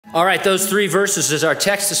All right, those 3 verses is our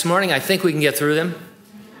text this morning. I think we can get through them.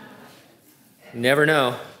 Never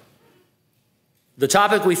know. The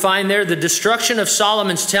topic we find there, the destruction of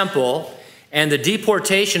Solomon's temple and the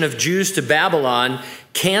deportation of Jews to Babylon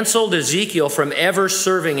canceled Ezekiel from ever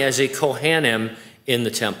serving as a Kohanim in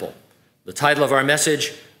the temple. The title of our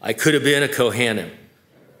message, I Could Have Been a Kohanim.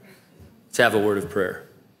 Let's have a word of prayer.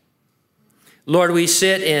 Lord, we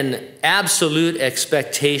sit in absolute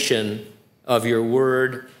expectation of your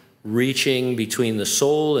word reaching between the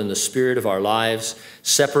soul and the spirit of our lives,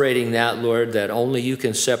 separating that, Lord, that only you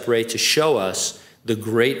can separate, to show us the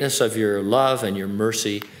greatness of your love and your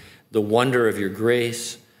mercy, the wonder of your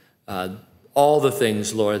grace, all the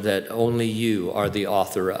things, Lord, that only you are the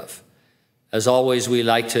author of. As always, we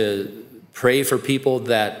like to pray for people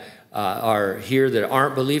that are here that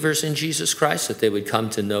aren't believers in Jesus Christ, that they would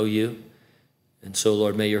come to know you. And so,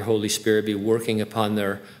 Lord, may your Holy Spirit be working upon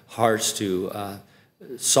their hearts to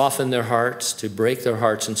soften their hearts, to break their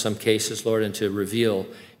hearts in some cases, Lord, and to reveal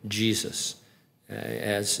Jesus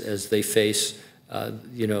as they face,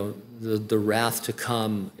 the wrath to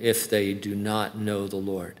come if they do not know the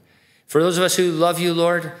Lord. For those of us who love you,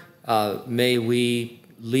 Lord, may we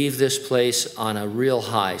leave this place on a real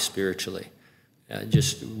high spiritually,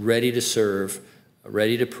 just ready to serve,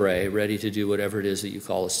 ready to pray, ready to do whatever it is that you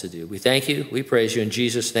call us to do. We thank you. We praise you in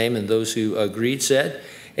Jesus' name. And those who agreed said,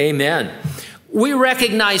 amen. We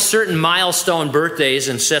recognize certain milestone birthdays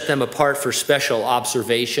and set them apart for special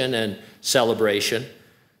observation and celebration.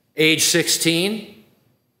 Age 16,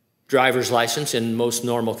 driver's license in most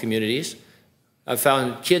normal communities. I've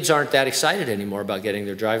found kids aren't that excited anymore about getting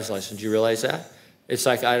their driver's license. Do you realize that? It's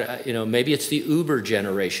like, maybe it's the Uber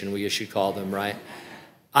generation, we should call them, right?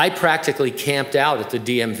 I practically camped out at the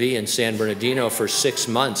DMV in San Bernardino for 6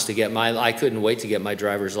 months I couldn't wait to get my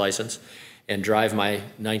driver's license and drive my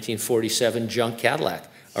 1947 junk Cadillac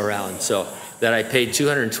around, so that I paid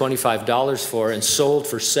 $225 for and sold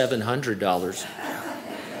for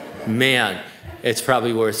 $700. Man, it's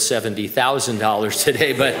probably worth $70,000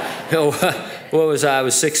 today, but I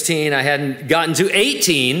was 16. I hadn't gotten to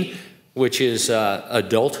 18, which is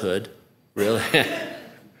adulthood, really.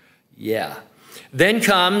 Yeah. Then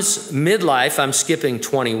comes midlife. I'm skipping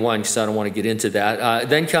 21 because I don't want to get into that.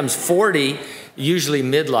 Then comes 40, usually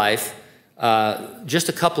midlife. Just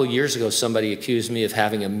a couple of years ago, somebody accused me of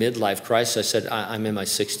having a midlife crisis. I said, I'm in my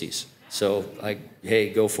 60s. So, hey,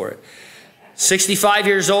 go for it. 65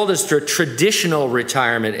 years old is the traditional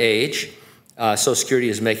retirement age. Social Security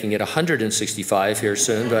is making it 165 here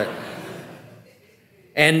soon.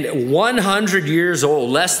 And 100 years old,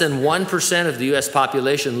 less than 1% of the U.S.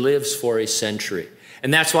 population lives for a century.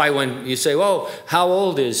 And that's why when you say, oh, how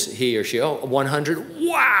old is he or she? Oh, 100.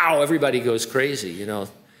 Wow, everybody goes crazy,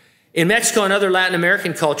 In Mexico and other Latin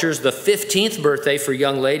American cultures, the 15th birthday for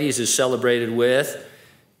young ladies is celebrated with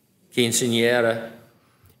quinceañera.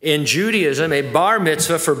 In Judaism, a bar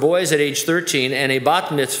mitzvah for boys at age 13 and a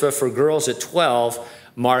bat mitzvah for girls at 12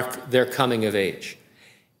 mark their coming of age.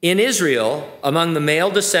 In Israel, among the male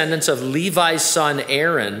descendants of Levi's son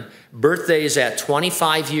Aaron, birthdays at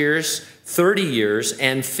 25 years, 30 years,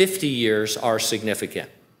 and 50 years are significant.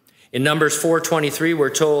 In Numbers 4:23, we're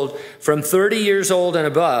told, from 30 years old and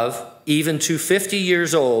above, even to 50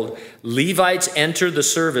 years old, Levites enter the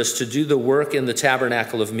service to do the work in the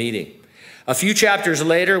tabernacle of meeting. A few chapters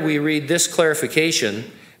later, we read this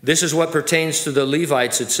clarification. This is what pertains to the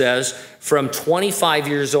Levites, it says, from 25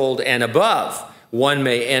 years old and above, one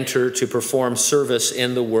may enter to perform service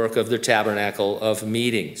in the work of the tabernacle of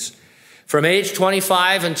meetings. From age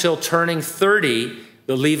 25 until turning 30,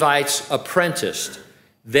 the Levites apprenticed.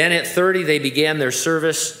 Then at 30, they began their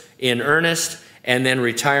service in earnest, and then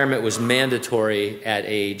retirement was mandatory at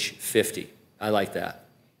age 50. I like that.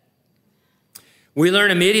 We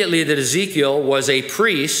learn immediately that Ezekiel was a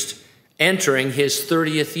priest entering his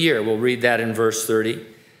 30th year. We'll read that in verse 3.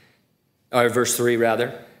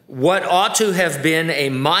 What ought to have been a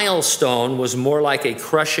milestone was more like a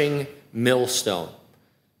crushing millstone,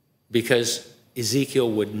 because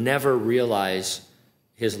Ezekiel would never realize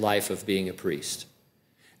his life of being a priest.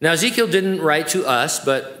 Now, Ezekiel didn't write to us,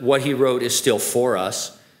 but what he wrote is still for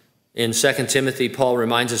us. In 2 Timothy, Paul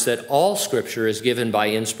reminds us that all Scripture is given by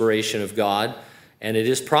inspiration of God, and it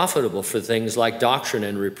is profitable for things like doctrine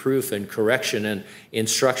and reproof and correction and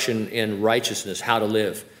instruction in righteousness, how to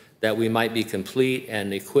live, that we might be complete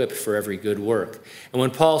and equipped for every good work. And when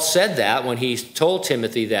Paul said that, when he told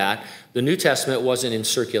Timothy that, the New Testament wasn't in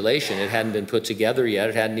circulation. It hadn't been put together yet.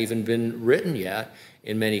 It hadn't even been written yet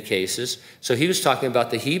in many cases. So he was talking about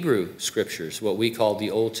the Hebrew Scriptures, what we call the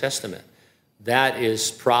Old Testament. That is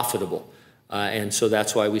profitable. And so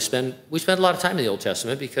that's why we spend a lot of time in the Old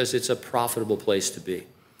Testament, because it's a profitable place to be.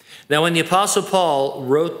 Now, when the Apostle Paul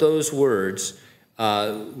wrote those words,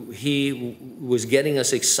 he was getting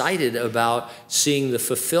us excited about seeing the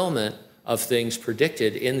fulfillment of things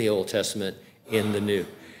predicted in the Old Testament in the New.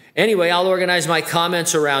 Anyway, I'll organize my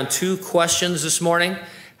comments around two questions this morning.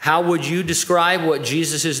 How would you describe what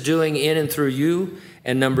Jesus is doing in and through you?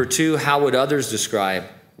 And number two, how would others describe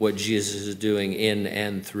what Jesus is doing in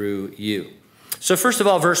and through you? So first of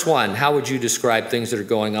all, verse 1, how would you describe things that are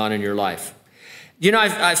going on in your life? You know,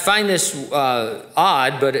 I find this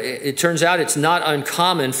odd, but it turns out it's not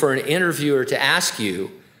uncommon for an interviewer to ask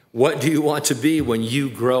you, what do you want to be when you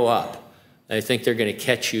grow up? I think they're going to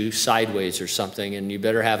catch you sideways or something, and you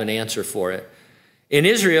better have an answer for it. In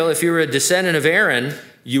Israel, if you were a descendant of Aaron,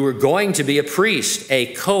 you were going to be a priest,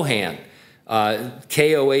 a Kohan,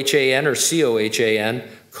 K-O-H-A-N or C-O-H-A-N.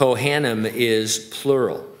 Kohanim is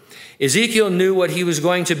plural. Ezekiel knew what he was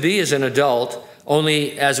going to be as an adult,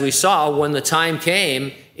 only as we saw, when the time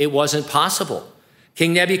came, it wasn't possible.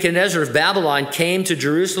 King Nebuchadnezzar of Babylon came to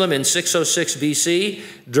Jerusalem in 606 BC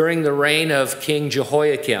during the reign of King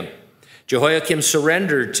Jehoiakim. Jehoiakim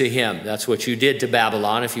surrendered to him. That's what you did to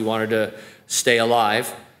Babylon if you wanted to stay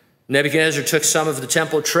alive. Nebuchadnezzar took some of the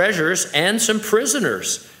temple treasures and some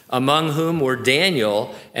prisoners, among whom were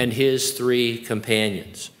Daniel and his 3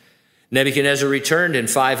 companions. Nebuchadnezzar returned in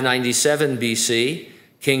 597 BC.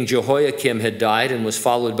 King Jehoiakim had died and was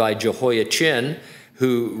followed by Jehoiachin,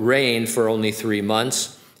 who reigned for only 3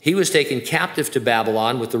 months. He was taken captive to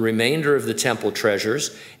Babylon with the remainder of the temple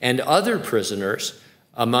treasures and other prisoners,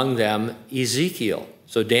 among them Ezekiel.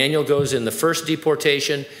 So Daniel goes in the first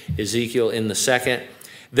deportation, Ezekiel in the second.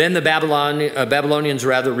 Then the Babylonians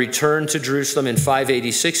returned to Jerusalem in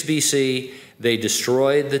 586 BC. They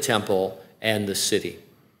destroyed the temple and the city.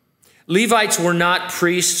 Levites were not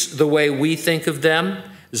priests the way we think of them.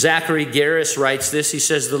 Zachary Garris writes this. He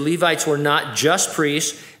says, the Levites were not just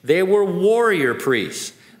priests, they were warrior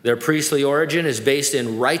priests. Their priestly origin is based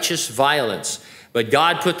in righteous violence. But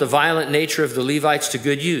God put the violent nature of the Levites to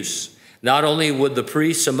good use. Not only would the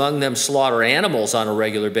priests among them slaughter animals on a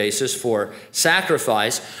regular basis for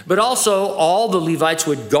sacrifice, but also all the Levites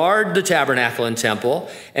would guard the tabernacle and temple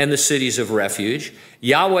and the cities of refuge.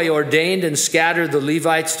 Yahweh ordained and scattered the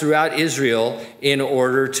Levites throughout Israel in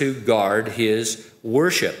order to guard his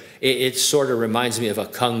worship. It sort of reminds me of a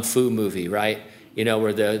kung fu movie, right? You know,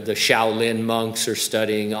 where the Shaolin monks are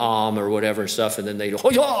studying or whatever and stuff, and then they go,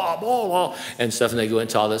 and stuff, and they go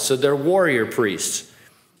into all this. So they're warrior priests.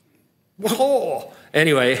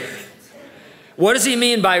 Anyway, what does he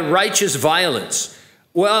mean by righteous violence?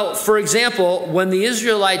 Well, for example, when the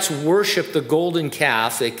Israelites worshiped the golden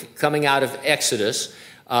calf, coming out of Exodus,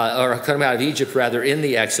 or coming out of Egypt, rather, in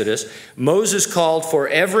the Exodus, Moses called for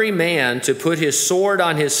every man to put his sword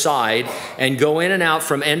on his side and go in and out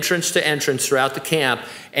from entrance to entrance throughout the camp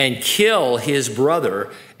and kill his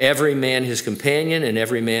brother, every man his companion and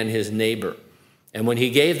every man his neighbor. And when he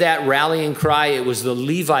gave that rallying cry, it was the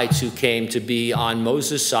Levites who came to be on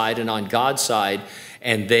Moses' side and on God's side,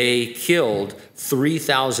 and they killed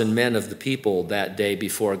 3,000 men of the people that day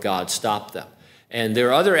before God stopped them. And there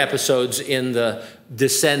are other episodes in the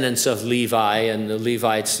descendants of Levi and the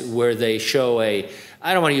Levites where they show I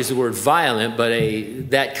don't want to use the word violent, but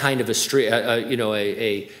that kind of a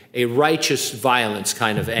righteous violence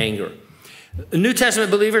kind of anger. The New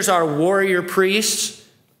Testament believers are warrior priests.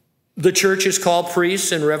 The church is called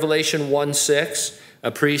priests in Revelation 1:6.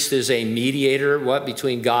 A priest is a mediator,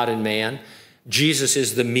 between God and man. Jesus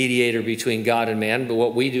is the mediator between God and man, but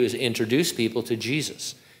what we do is introduce people to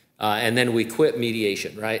Jesus. And then we quit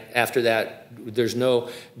mediation, right? After that,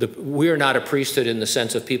 we're not a priesthood in the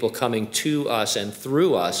sense of people coming to us and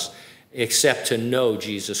through us, except to know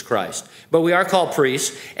Jesus Christ. But we are called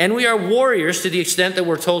priests, and we are warriors to the extent that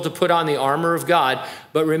we're told to put on the armor of God.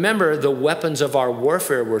 But remember, the weapons of our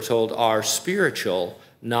warfare, we're told, are spiritual,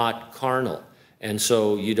 not carnal. And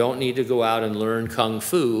so you don't need to go out and learn kung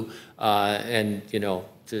fu, we're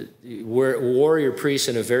warrior priests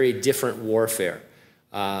in a very different warfare.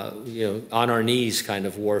 On our knees kind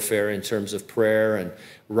of warfare in terms of prayer and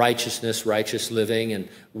righteousness, righteous living, and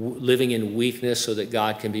living in weakness so that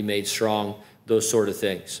God can be made strong, those sort of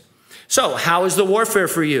things. So how is the warfare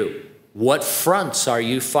for you? What fronts are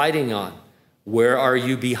you fighting on? Where are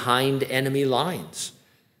you behind enemy lines?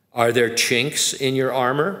 Are there chinks in your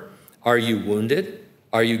armor? Are you wounded?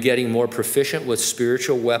 Are you getting more proficient with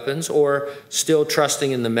spiritual weapons, or still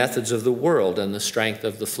trusting in the methods of the world and the strength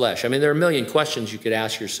of the flesh? I mean, there are a million questions you could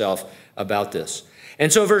ask yourself about this.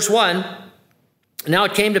 And so verse 1, now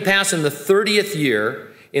it came to pass in the 30th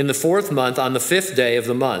year, in the 4th month, on the 5th day of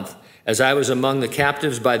the month, as I was among the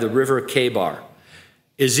captives by the river Chebar.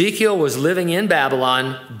 Ezekiel was living in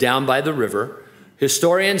Babylon down by the river.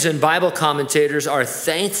 Historians and Bible commentators are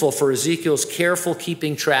thankful for Ezekiel's careful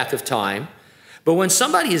keeping track of time. But when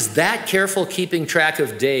somebody is that careful keeping track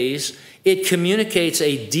of days, it communicates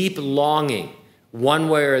a deep longing one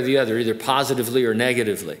way or the other, either positively or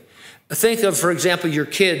negatively. Think of, for example, your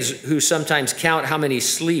kids who sometimes count how many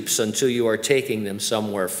sleeps until you are taking them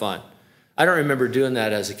somewhere fun. I don't remember doing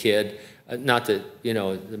that as a kid. Not that,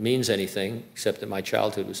 it means anything, except that my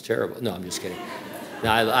childhood was terrible. No, I'm just kidding. No,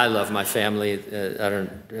 I love my family.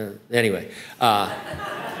 Anyway.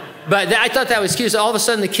 But I thought that was cute. All of a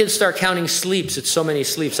sudden, the kids start counting sleeps. It's so many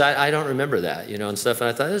sleeps. I don't remember that, and stuff. And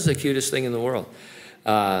I thought, this is the cutest thing in the world.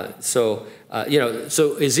 So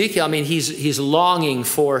Ezekiel, he's longing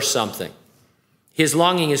for something. His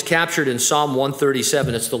longing is captured in Psalm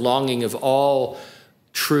 137. It's the longing of all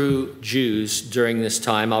true Jews during this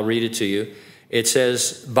time. I'll read it to you. It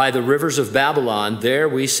says, by the rivers of Babylon, there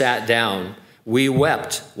we sat down. We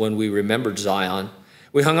wept when we remembered Zion.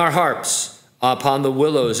 We hung our harps upon the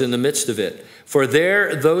willows in the midst of it. For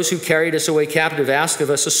there those who carried us away captive asked of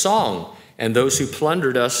us a song, and those who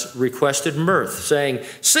plundered us requested mirth, saying,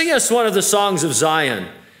 sing us one of the songs of Zion.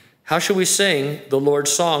 How shall we sing the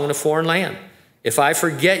Lord's song in a foreign land? If I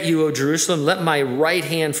forget you, O Jerusalem, let my right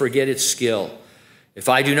hand forget its skill. If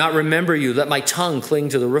I do not remember you, let my tongue cling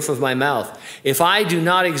to the roof of my mouth. If I do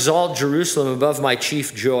not exalt Jerusalem above my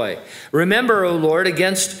chief joy. Remember, O Lord,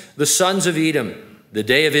 against the sons of Edom, the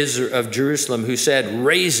day of Jerusalem, who said,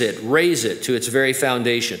 raise it to its very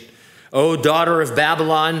foundation. O daughter of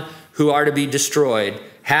Babylon, who are to be destroyed,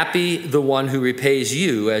 happy the one who repays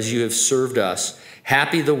you as you have served us.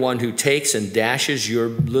 Happy the one who takes and dashes your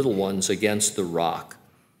little ones against the rock.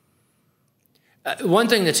 One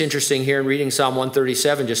thing that's interesting here in reading Psalm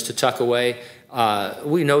 137, just to tuck away,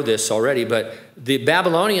 we know this already, but the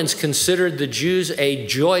Babylonians considered the Jews a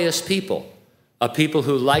joyous people. A people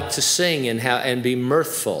who liked to sing and be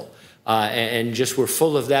mirthful and just were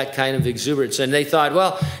full of that kind of exuberance. And they thought,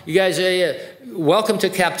 well, you guys, welcome to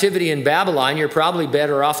captivity in Babylon. You're probably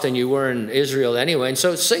better off than you were in Israel anyway. And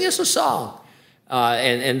so sing us a song.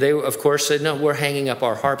 And they, of course, said, no, we're hanging up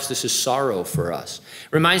our harps. This is sorrow for us.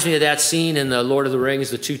 Reminds me of that scene in the Lord of the Rings,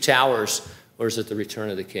 the Two Towers. Or is it the Return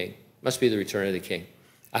of the King? Must be the Return of the King.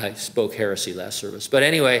 I spoke heresy last service. But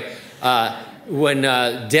anyway, when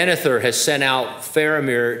Denethor has sent out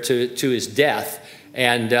Faramir to his death,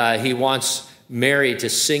 and he wants Mary to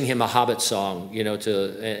sing him a Hobbit song,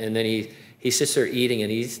 and then he sits there eating,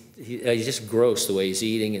 and he's just gross the way he's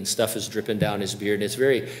eating, and stuff is dripping down his beard, and it's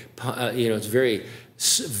very, it's very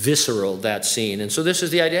visceral, that scene. And so this is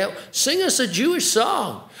the idea: sing us a Jewish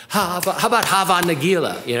song. How about Hava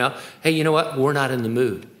Nagila? Hey, you know what? We're not in the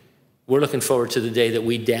mood. We're looking forward to the day that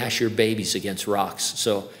we dash your babies against rocks.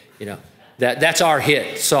 So, that's our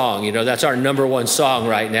hit song. That's our number one song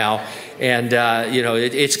right now. And,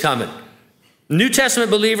 it's coming. New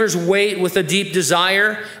Testament believers wait with a deep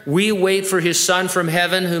desire. We wait for his Son from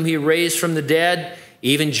heaven, whom he raised from the dead,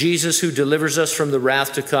 even Jesus, who delivers us from the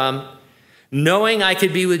wrath to come. Knowing I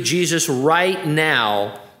could be with Jesus right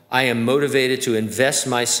now, I am motivated to invest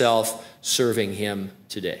myself serving him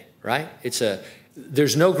today, right?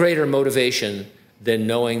 There's no greater motivation than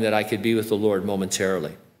knowing that I could be with the Lord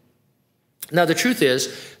momentarily. Now, the truth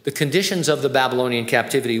is, the conditions of the Babylonian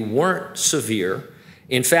captivity weren't severe.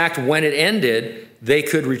 In fact, when it ended, they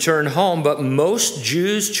could return home, but most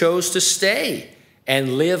Jews chose to stay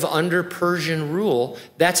and live under Persian rule.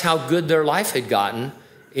 That's how good their life had gotten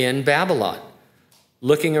in Babylon.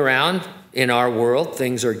 Looking around in our world,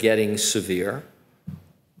 things are getting severe.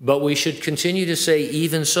 But we should continue to say,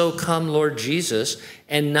 even so, come, Lord Jesus,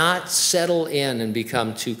 and not settle in and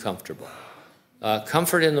become too comfortable.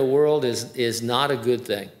 Comfort in the world is not a good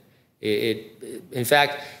thing. In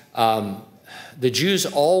fact, the Jews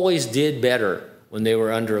always did better when they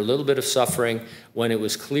were under a little bit of suffering. When it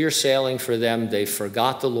was clear sailing for them, they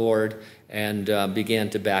forgot the Lord and began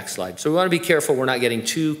to backslide. So we want to be careful we're not getting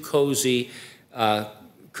too cozying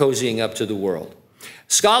up to the world.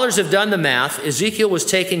 Scholars have done the math. Ezekiel was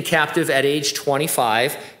taken captive at age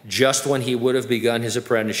 25, just when he would have begun his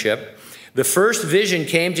apprenticeship. The first vision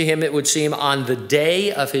came to him, it would seem, on the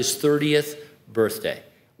day of his 30th birthday,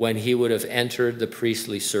 when he would have entered the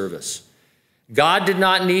priestly service. God did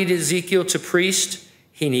not need Ezekiel to priest.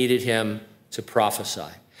 He needed him to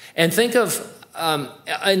prophesy. And think of,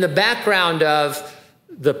 in the background of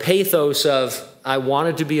the pathos of, I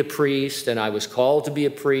wanted to be a priest, and I was called to be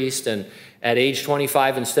a priest, and at age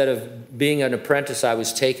 25, instead of being an apprentice, I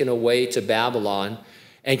was taken away to Babylon.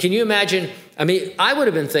 And can you imagine, I mean, I would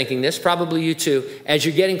have been thinking this, probably you too, as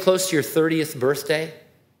you're getting close to your 30th birthday,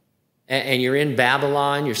 and you're in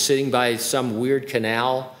Babylon, you're sitting by some weird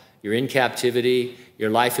canal, you're in captivity, your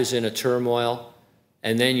life is in a turmoil,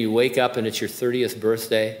 and then you wake up and it's your 30th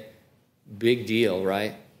birthday. Big deal,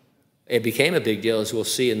 right? It became a big deal, as we'll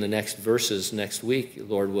see in the next verses next week,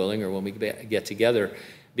 Lord willing, or when we get together,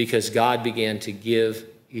 because God began to give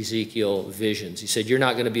Ezekiel visions. He said, you're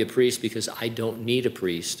not going to be a priest because I don't need a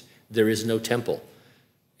priest. There is no temple.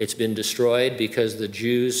 It's been destroyed because the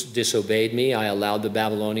Jews disobeyed me. I allowed the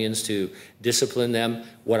Babylonians to discipline them.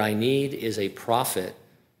 What I need is a prophet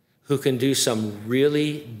who can do some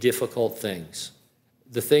really difficult things.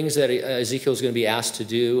 The things that Ezekiel is going to be asked to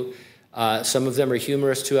do, some of them are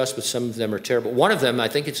humorous to us, but some of them are terrible. One of them, I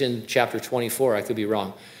think it's in chapter 24, I could be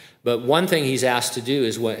wrong, but one thing he's asked to do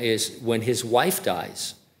is when his wife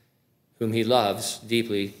dies, whom he loves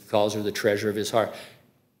deeply, calls her the treasure of his heart,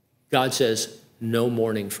 God says, no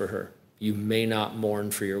mourning for her. You may not mourn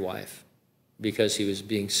for your wife, because he was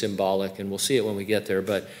being symbolic, and we'll see it when we get there.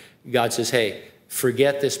 But God says, hey,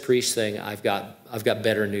 forget this priest thing. I've got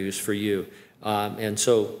better news for you. And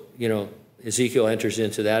so, Ezekiel enters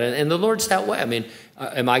into that. And the Lord's that way. I mean,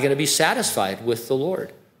 am I going to be satisfied with the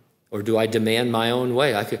Lord? Or do I demand my own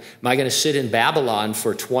way? Am I going to sit in Babylon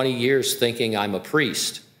for 20 years thinking I'm a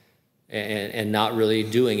priest and not really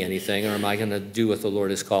doing anything? Or am I going to do what the Lord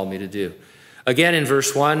has called me to do? Again, in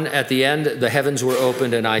verse 1, at the end, the heavens were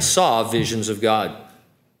opened and I saw visions of God.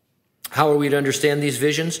 How are we to understand these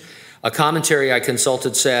visions? A commentary I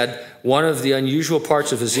consulted said, one of the unusual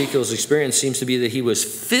parts of Ezekiel's experience seems to be that he was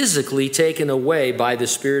physically taken away by the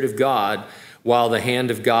Spirit of God while the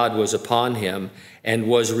hand of God was upon him, and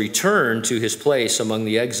was returned to his place among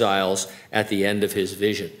the exiles at the end of his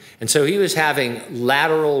vision. And so he was having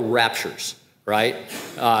lateral raptures. Right?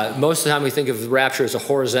 Most of the time we think of the rapture as a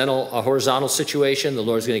horizontal situation. The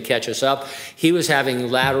Lord's going to catch us up. He was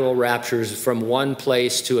having lateral raptures from one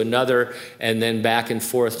place to another and then back and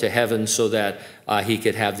forth to heaven so that he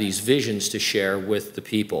could have these visions to share with the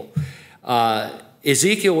people.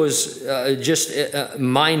 Ezekiel was just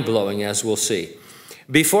mind-blowing, as we'll see.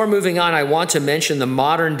 Before moving on, I want to mention the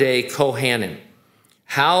modern-day Kohanim.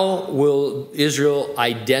 How will Israel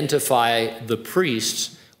identify the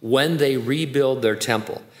priests when they rebuild their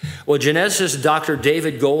temple? Well, geneticist Dr.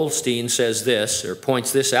 David Goldstein says this, or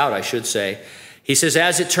points this out, I should say. He says,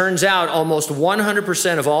 as it turns out, almost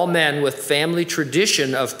 100% of all men with family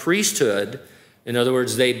tradition of priesthood, in other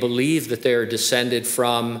words, they believe that they are descended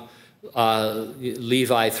from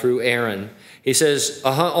Levi through Aaron. He says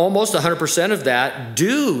almost 100% of that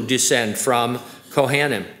do descend from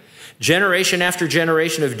Kohanim. Generation after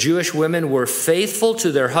generation of Jewish women were faithful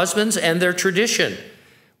to their husbands and their tradition.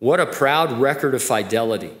 What a proud record of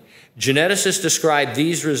fidelity. Geneticists describe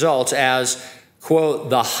these results as, quote,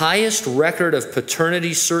 the highest record of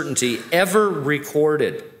paternity certainty ever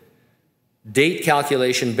recorded. Date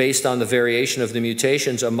calculation based on the variation of the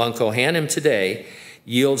mutations among Kohanim today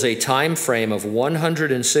yields a time frame of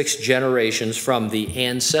 106 generations from the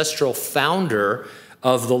ancestral founder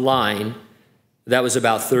of the line. That was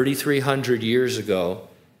about 3,300 years ago.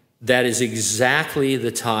 That is exactly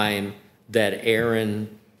the time that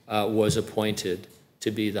Aaron was appointed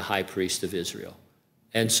to be the high priest of Israel.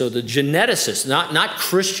 And so the geneticists, not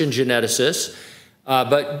Christian geneticists,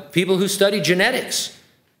 but people who study genetics,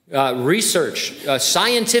 research,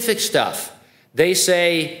 scientific stuff, they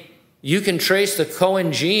say you can trace the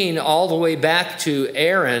Cohen gene all the way back to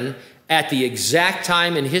Aaron at the exact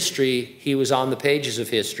time in history he was on the pages of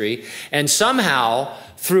history. And somehow,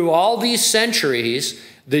 through all these centuries,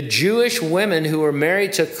 the Jewish women who were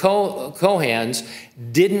married to Kohans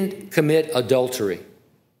didn't commit adultery.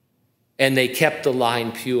 And they kept the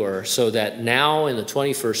line pure, so that now in the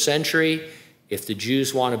 21st century, if the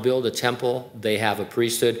Jews want to build a temple, they have a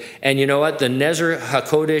priesthood. And you know what? The Nezer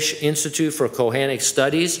HaKodesh Institute for Kohanic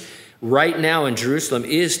Studies right now in Jerusalem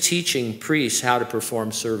is teaching priests how to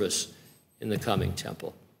perform service in the coming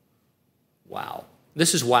temple. Wow.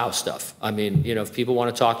 This is wow stuff. I mean, if people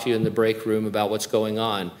want to talk to you in the break room about what's going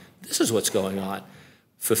on, this is what's going on.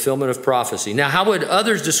 Fulfillment of prophecy. Now, how would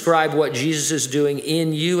others describe what Jesus is doing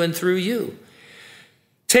in you and through you?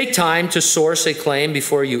 Take time to source a claim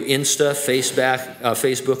before you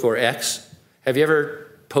Facebook, or X. Have you ever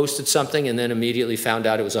posted something and then immediately found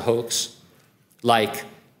out it was a hoax? Like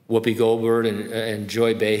Whoopi Goldberg and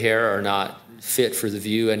Joy Behar are not fit for The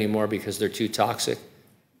View anymore because they're too toxic.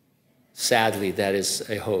 Sadly, that is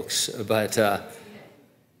a hoax. But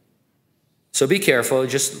so be careful.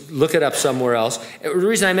 Just look it up somewhere else. The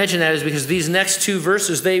reason I mention that is because these next two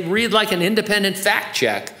verses, they read like an independent fact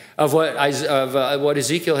check of what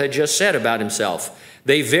Ezekiel had just said about himself.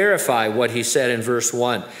 They verify what he said in verse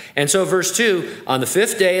 1. And so verse 2, on the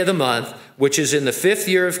 5th day of the month, which is in the 5th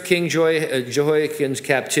year of King Jehoiakim's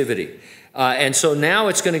captivity. And so now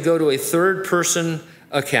it's going to go to a third-person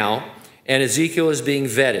account, and Ezekiel is being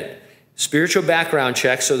vetted. Spiritual background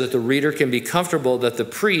check so that the reader can be comfortable that the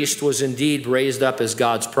priest was indeed raised up as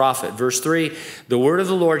God's prophet. Verse 3, the word of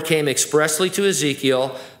the Lord came expressly to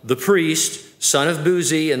Ezekiel, the priest, son of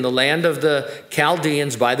Buzi, in the land of the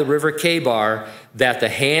Chaldeans by the river Chebar, that the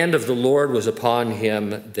hand of the Lord was upon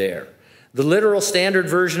him there. The literal standard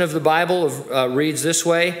version of the Bible reads this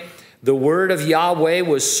way: the word of Yahweh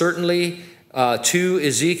was certainly to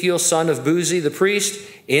Ezekiel, son of Buzi, the priest,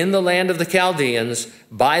 in the land of the Chaldeans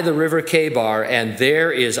by the river Chebar, and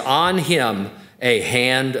there is on him a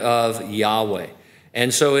hand of Yahweh.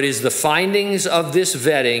 And so it is the findings of this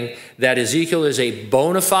vetting that Ezekiel is a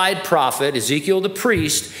bona fide prophet. Ezekiel the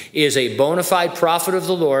priest is a bona fide prophet of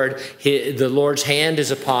the Lord. The Lord's hand is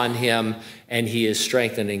upon him, and he is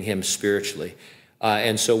strengthening him spiritually.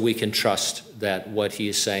 And so we can trust that what he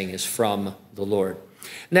is saying is from the Lord.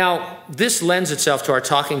 Now, this lends itself to our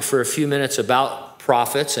talking for a few minutes about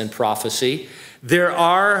prophets and prophecy. There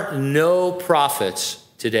are no prophets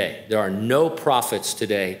today. There are no prophets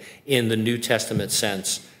today in the New Testament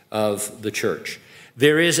sense of the church.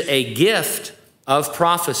 There is a gift of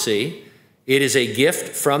prophecy. It is a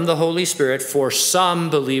gift from the Holy Spirit for some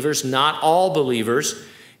believers, not all believers.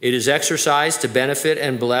 It is exercised to benefit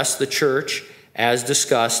and bless the church, as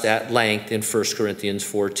discussed at length in 1 Corinthians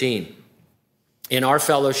 14. In our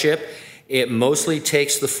fellowship, it mostly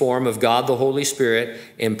takes the form of God the Holy Spirit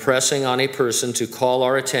impressing on a person to call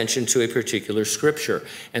our attention to a particular scripture.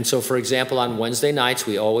 And so, for example, on Wednesday nights,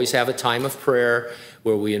 we always have a time of prayer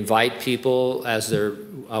where we invite people as they're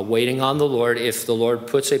waiting on the Lord. If the Lord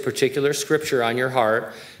puts a particular scripture on your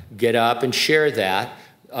heart, get up and share that,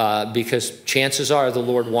 because chances are the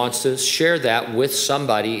Lord wants to share that with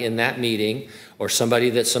somebody in that meeting, or somebody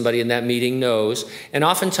in that meeting knows. And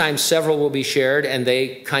oftentimes several will be shared, and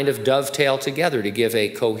they kind of dovetail together to give a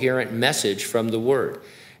coherent message from the Word.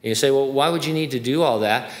 And you say, well, why would you need to do all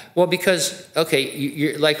that? Well, because, okay,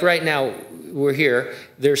 you're, like right now we're here,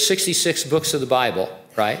 there's 66 books of the Bible,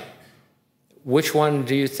 right? Which one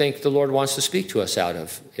do you think the Lord wants to speak to us out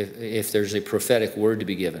of if there's a prophetic word to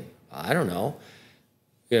be given? I don't know.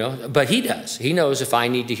 You know, but he does. He knows if I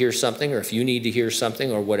need to hear something or if you need to hear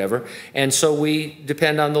something or whatever. And so we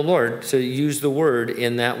depend on the Lord to use the word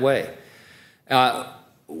in that way.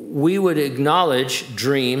 We would acknowledge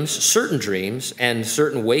dreams, and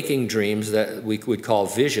certain waking dreams that we would call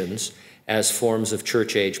visions as forms of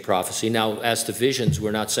church age prophecy. Now, as to visions,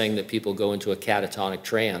 we're not saying that people go into a catatonic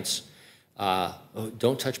trance.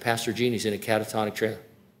 Don't touch Pastor Gene, he's in a catatonic trance.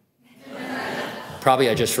 Probably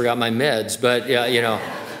I just forgot my meds, but yeah, you know.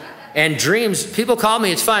 And dreams, people call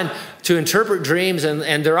me, it's fun to interpret dreams,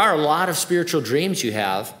 and there are a lot of spiritual dreams you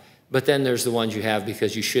have, but then there's the ones you have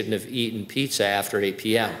because you shouldn't have eaten pizza after 8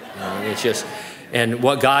 p.m. You know, and it's just, and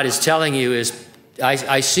what God is telling you is,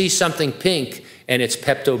 I see something pink, and it's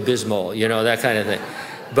Pepto-Bismol, you know, that kind of thing.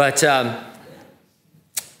 But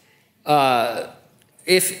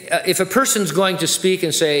if a person's going to speak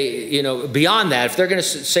and say, you know, beyond that, if they're going to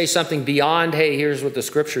say something beyond, hey, here's what the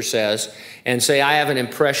scripture says, and say, I have an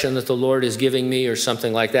impression that the Lord is giving me or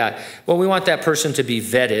something like that, well, we want that person to be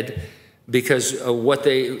vetted because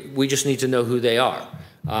we just need to know who they are.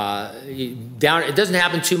 It doesn't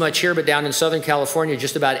happen too much here, but down in Southern California,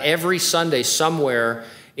 just about every Sunday somewhere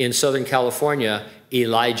in Southern California,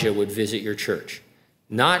 Elijah would visit your church.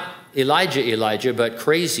 Not Elijah, but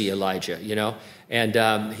crazy Elijah, you know.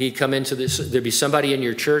 And he'd come into this, there'd be somebody in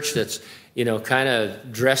your church that's, you know, kind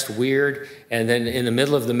of dressed weird. And then in the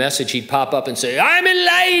middle of the message, he'd pop up and say, I'm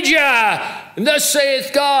Elijah, and thus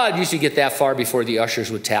saith God. Used to get that far before the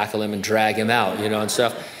ushers would tackle him and drag him out, you know, and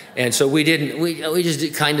stuff. And so we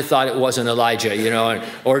just kind of thought it wasn't Elijah, you know,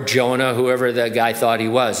 or Jonah, whoever that guy thought he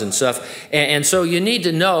was and stuff. And so you need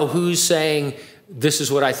to know who's saying, this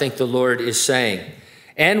is what I think the Lord is saying.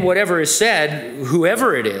 And whatever is said,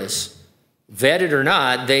 whoever it is, vetted or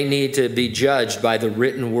not, they need to be judged by the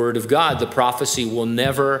written word of God. The prophecy will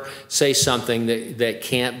never say something that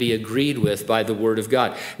can't be agreed with by the word of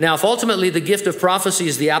God. Now, if ultimately the gift of prophecy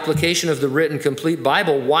is the application of the written complete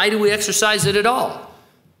Bible, why do we exercise it at all?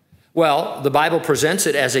 Well, the Bible presents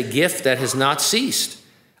it as a gift that has not ceased.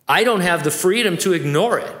 I don't have the freedom to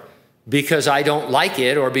ignore it because I don't like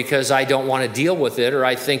it or because I don't want to deal with it or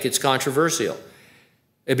I think it's controversial.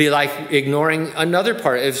 It'd be like ignoring another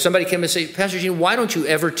part. If somebody came and say, Pastor Gene, why don't you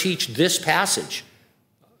ever teach this passage?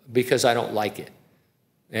 Because I don't like it.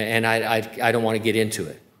 And I don't want to get into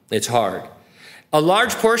it. It's hard. A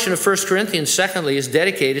large portion of 1 Corinthians, secondly, is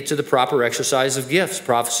dedicated to the proper exercise of gifts,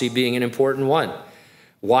 prophecy being an important one.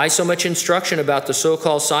 Why so much instruction about the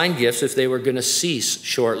so-called sign gifts if they were going to cease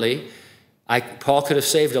shortly? Paul could have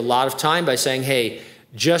saved a lot of time by saying, hey,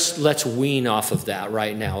 just let's wean off of that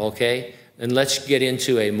right now, okay? And let's get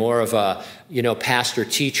into a more of a,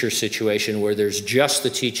 pastor-teacher situation where there's just the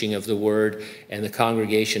teaching of the word and the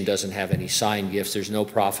congregation doesn't have any sign gifts. There's no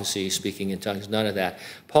prophecy, speaking in tongues, none of that.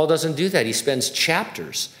 Paul doesn't do that. He spends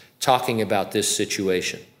chapters talking about this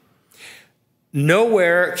situation.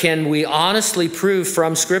 Nowhere can we honestly prove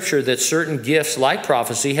from Scripture that certain gifts like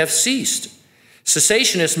prophecy have ceased.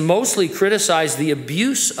 Cessationists mostly criticize the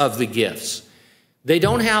abuse of the gifts. They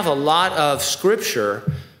don't have a lot of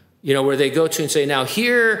Scripture, where they go to and say, now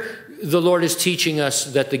here the Lord is teaching us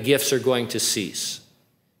that the gifts are going to cease.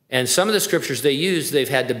 And some of the scriptures they use, they've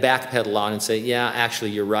had to backpedal on and say, yeah, actually,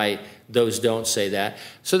 you're right. Those don't say that.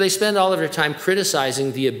 So they spend all of their time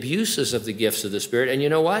criticizing the abuses of the gifts of the Spirit. And you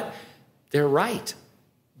know what? They're right.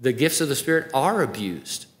 The gifts of the Spirit are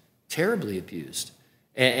abused, terribly abused.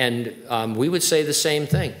 And we would say the same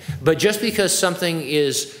thing. But just because something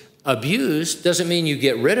is abused doesn't mean you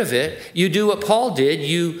get rid of it. You do what Paul did.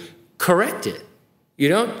 You correct it. You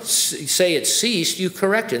don't say it ceased, you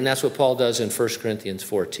correct it. And that's what Paul does in 1 Corinthians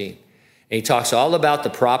 14. And he talks all about the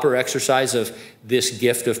proper exercise of this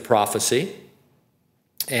gift of prophecy.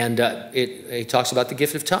 And he talks about the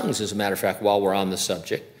gift of tongues, as a matter of fact, while we're on the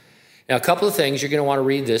subject. Now, a couple of things. You're going to want to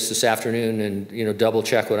read this afternoon and double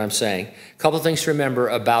check what I'm saying. A couple of things to remember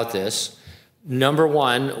about this. Number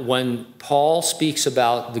one, when Paul speaks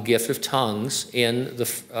about the gift of tongues in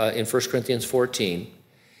 1 Corinthians 14,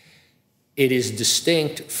 it is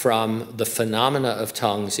distinct from the phenomena of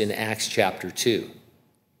tongues in Acts chapter 2.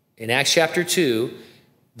 In Acts chapter 2,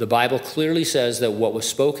 the Bible clearly says that what was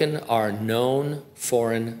spoken are known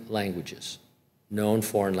foreign languages. Known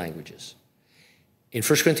foreign languages. In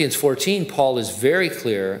 1 Corinthians 14, Paul is very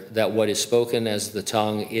clear that what is spoken as the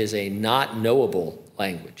tongue is a not knowable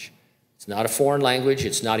language. It's not a foreign language.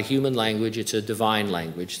 It's not a human language. It's a divine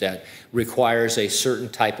language that requires a certain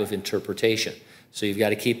type of interpretation. So you've got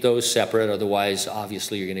to keep those separate. Otherwise,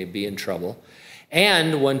 obviously, you're going to be in trouble.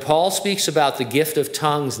 And when Paul speaks about the gift of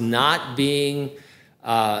tongues not being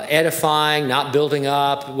edifying, not building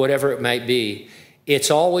up, whatever it might be,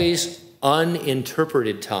 it's always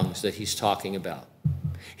uninterpreted tongues that he's talking about.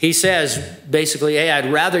 He says, basically, hey,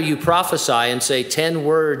 I'd rather you prophesy and say 10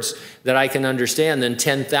 words that I can understand than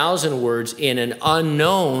 10,000 words in an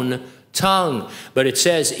unknown tongue. But it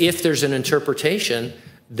says if there's an interpretation,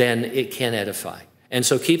 then it can edify. And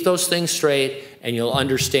so keep those things straight, and you'll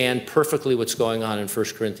understand perfectly what's going on in 1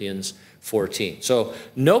 Corinthians 14. So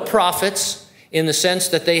no prophets in the sense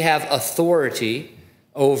that they have authority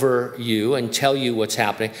over you and tell you what's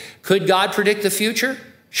happening. Could God predict the future?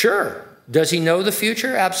 Sure. Does he know the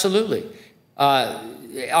future? Absolutely.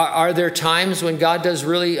 Are there times when God does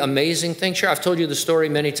really amazing things? Sure. I've told you the story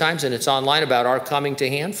many times, and it's online, about our coming to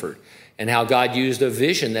Hanford and how God used a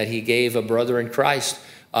vision that he gave a brother in Christ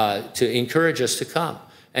to encourage us to come.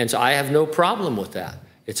 And so I have no problem with that.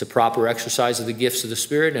 It's a proper exercise of the gifts of the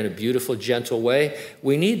Spirit in a beautiful, gentle way.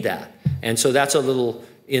 We need that. And so that's a little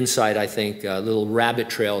insight, I think. A little rabbit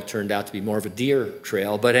trail turned out to be more of a deer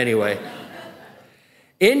trail. But anyway,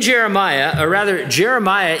 Jeremiah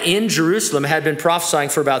in Jerusalem had been prophesying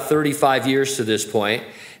for about 35 years to this point.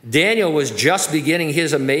 Daniel was just beginning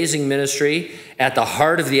his amazing ministry at the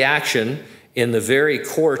heart of the action in the very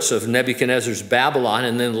courts of Nebuchadnezzar's Babylon,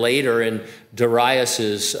 and then later in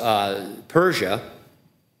Darius's Persia.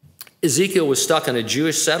 Ezekiel was stuck in a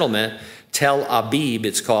Jewish settlement, Tel Abib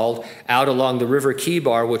it's called, out along the river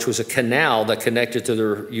Kibar, which was a canal that connected to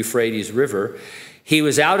the Euphrates River. He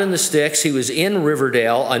was out in the sticks. He was in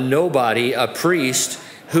Riverdale, a nobody, a priest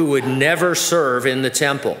who would never serve in the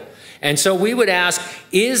temple. And so we would ask,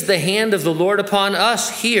 is the hand of the Lord upon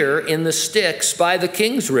us here in the sticks by the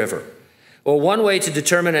King's River? Well, one way to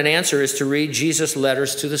determine an answer is to read Jesus'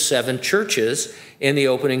 letters to the 7 churches in the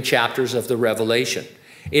opening chapters of the Revelation.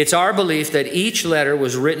 It's our belief that each letter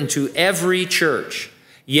was written to every church.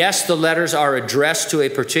 Yes, the letters are addressed to a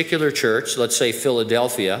particular church, let's say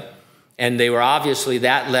Philadelphia, and they were obviously,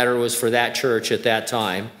 that letter was for that church at that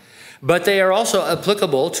time. But they are also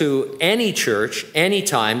applicable to any church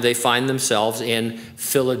anytime they find themselves in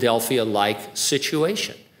Philadelphia-like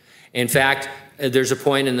situation. In fact, there's a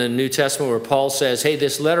point in the New Testament where Paul says, hey,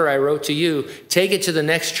 this letter I wrote to you, take it to the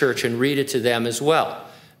next church and read it to them as well,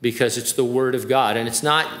 because it's the word of God. And it's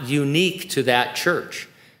not unique to that church.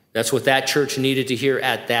 That's what that church needed to hear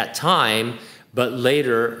at that time, but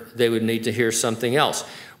later they would need to hear something else.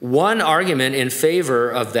 One argument in favor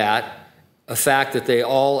of that, a fact that they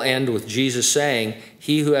all end with Jesus saying,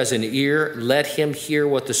 "He who has an ear, let him hear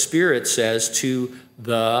what the Spirit says to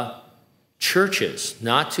the churches."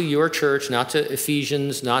 Not to your church, not to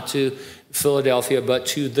Ephesians, not to Philadelphia, but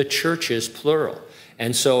to the churches, plural.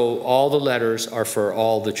 And so all the letters are for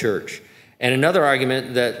all the church. And another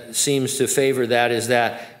argument that seems to favor that is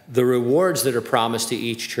that the rewards that are promised to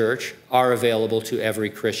each church are available to every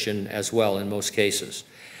Christian as well in most cases.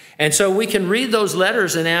 And so we can read those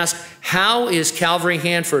letters and ask, how is Calvary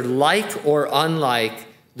Hanford like or unlike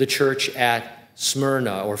the church at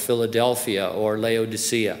Smyrna or Philadelphia or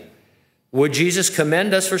Laodicea? Would Jesus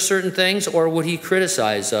commend us for certain things, or would he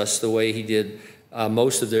criticize us the way he did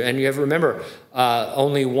most of the... And you have to remember,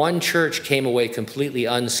 only one church came away completely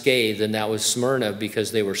unscathed, and that was Smyrna,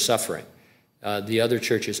 because they were suffering. The other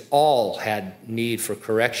churches all had need for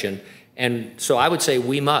correction. And so I would say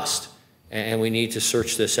we must, and we need to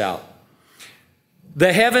search this out.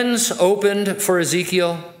 The heavens opened for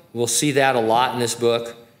Ezekiel. We'll see that a lot in this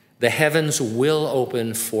book. The heavens will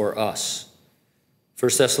open for us.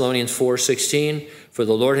 1 Thessalonians 4:16, for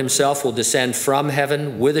the Lord himself will descend from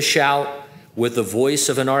heaven with a shout, with the voice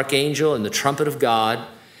of an archangel and the trumpet of God,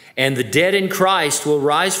 and the dead in Christ will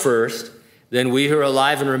rise first. Then we who are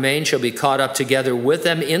alive and remain shall be caught up together with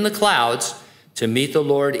them in the clouds to meet the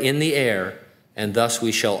Lord in the air, and thus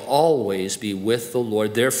we shall always be with the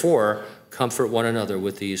Lord. Therefore, comfort one another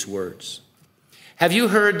with these words. Have you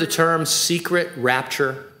heard the term secret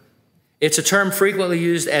rapture? It's a term frequently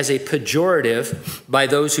used as a pejorative by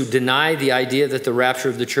those who deny the idea that the rapture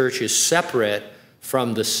of the church is separate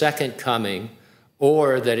from the second coming,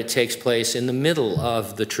 or that it takes place in the middle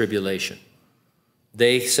of the tribulation.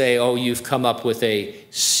 They say, oh, you've come up with a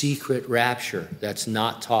secret rapture that's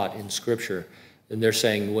not taught in Scripture. And they're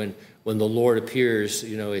saying when the Lord appears,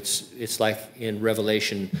 it's like in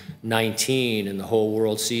Revelation 19 and the whole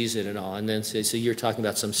world sees it and all. And then so you're talking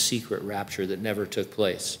about some secret rapture that never took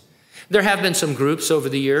place. There have been some groups over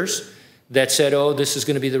the years that said, oh, this is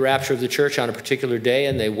going to be the rapture of the church on a particular day,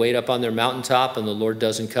 and they wait up on their mountaintop and the Lord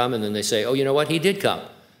doesn't come, and then they say, oh, you know what? He did come.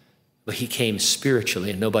 But he came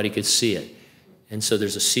spiritually and nobody could see it. And so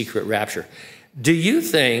there's a secret rapture. Do you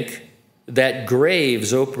think that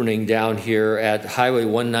graves opening down here at Highway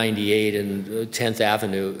 198 and 10th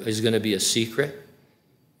Avenue is going to be a secret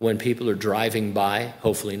when people are driving by?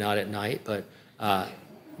 Hopefully not at night, but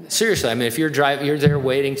seriously, I mean, if you're there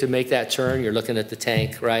waiting to make that turn, you're looking at the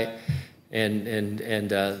tank, right? And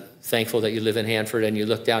thankful that you live in Hanford, and you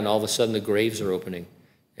look down and all of a sudden the graves are opening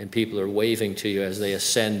and people are waving to you as they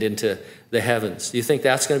ascend into the heavens. Do you think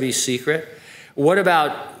that's going to be secret? What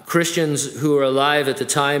about Christians who are alive at the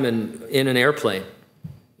time and in an airplane,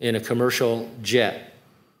 in a commercial jet?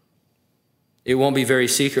 It won't be very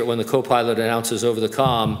secret when the co-pilot announces over the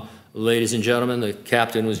comm, ladies and gentlemen, the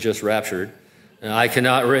captain was just raptured. I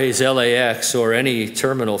cannot raise LAX or any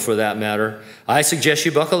terminal for that matter. I suggest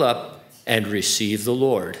you buckle up and receive the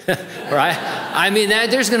Lord, right? I mean,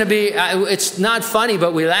 there's going to be, it's not funny,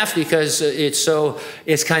 but we laugh because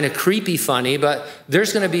it's kind of creepy funny, but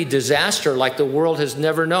there's going to be disaster like the world has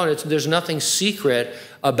never known. There's nothing secret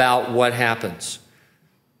about what happens.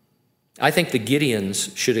 I think the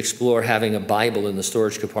Gideons should explore having a Bible in the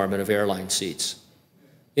storage compartment of airline seats.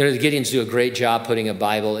 The Gideons do a great job putting a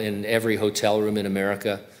Bible in every hotel room in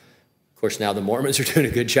America. Of course, now the Mormons are doing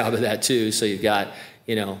a good job of that too. So you've got,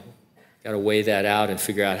 got to weigh that out and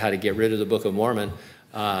figure out how to get rid of the Book of Mormon.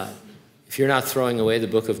 If you're not throwing away the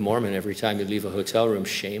Book of Mormon every time you leave a hotel room,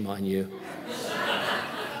 shame on you.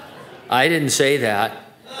 I didn't say that.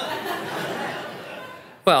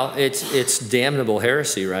 Well, it's damnable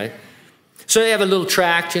heresy, right? So they have a little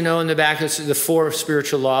tract, in the back. It's the 4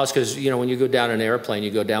 spiritual laws, because, when you go down an airplane,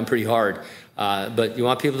 you go down pretty hard. But you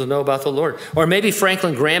want people to know about the Lord. Or maybe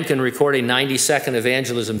Franklin Graham can record a 90-second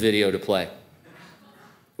evangelism video to play,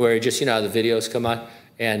 where just, the videos come on,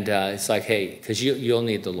 and it's like, hey, because you'll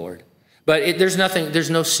need the Lord. But there's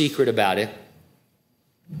no secret about it.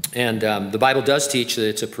 And the Bible does teach that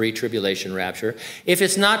it's a pre-tribulation rapture. If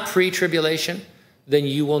it's not pre-tribulation, then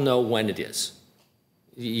you will know when it is.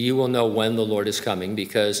 You will know when the Lord is coming,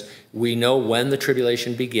 because we know when the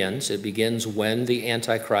tribulation begins. It begins when the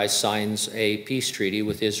Antichrist signs a peace treaty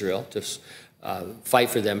with Israel to fight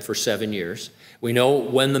for them for 7 years. We know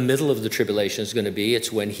when the middle of the tribulation is going to be.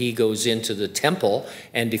 It's when he goes into the temple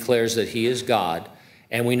and declares that he is God.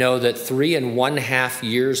 And we know that 3.5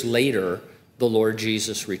 years later, the Lord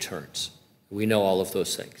Jesus returns. We know all of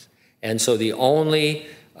those things. And so the only,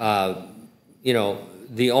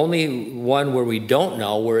 the only one where we don't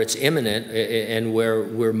know, where it's imminent and where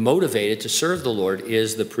we're motivated to serve the Lord,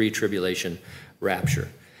 is the pre-tribulation rapture.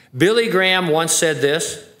 Billy Graham once said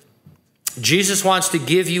this: Jesus wants to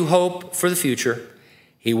give you hope for the future.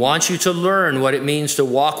 He wants you to learn what it means to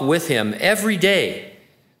walk with him every day.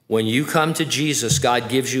 When you come to Jesus, God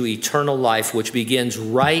gives you eternal life, which begins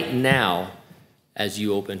right now as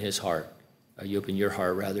you open his heart. Or you open your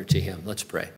heart, rather, to him. Let's pray.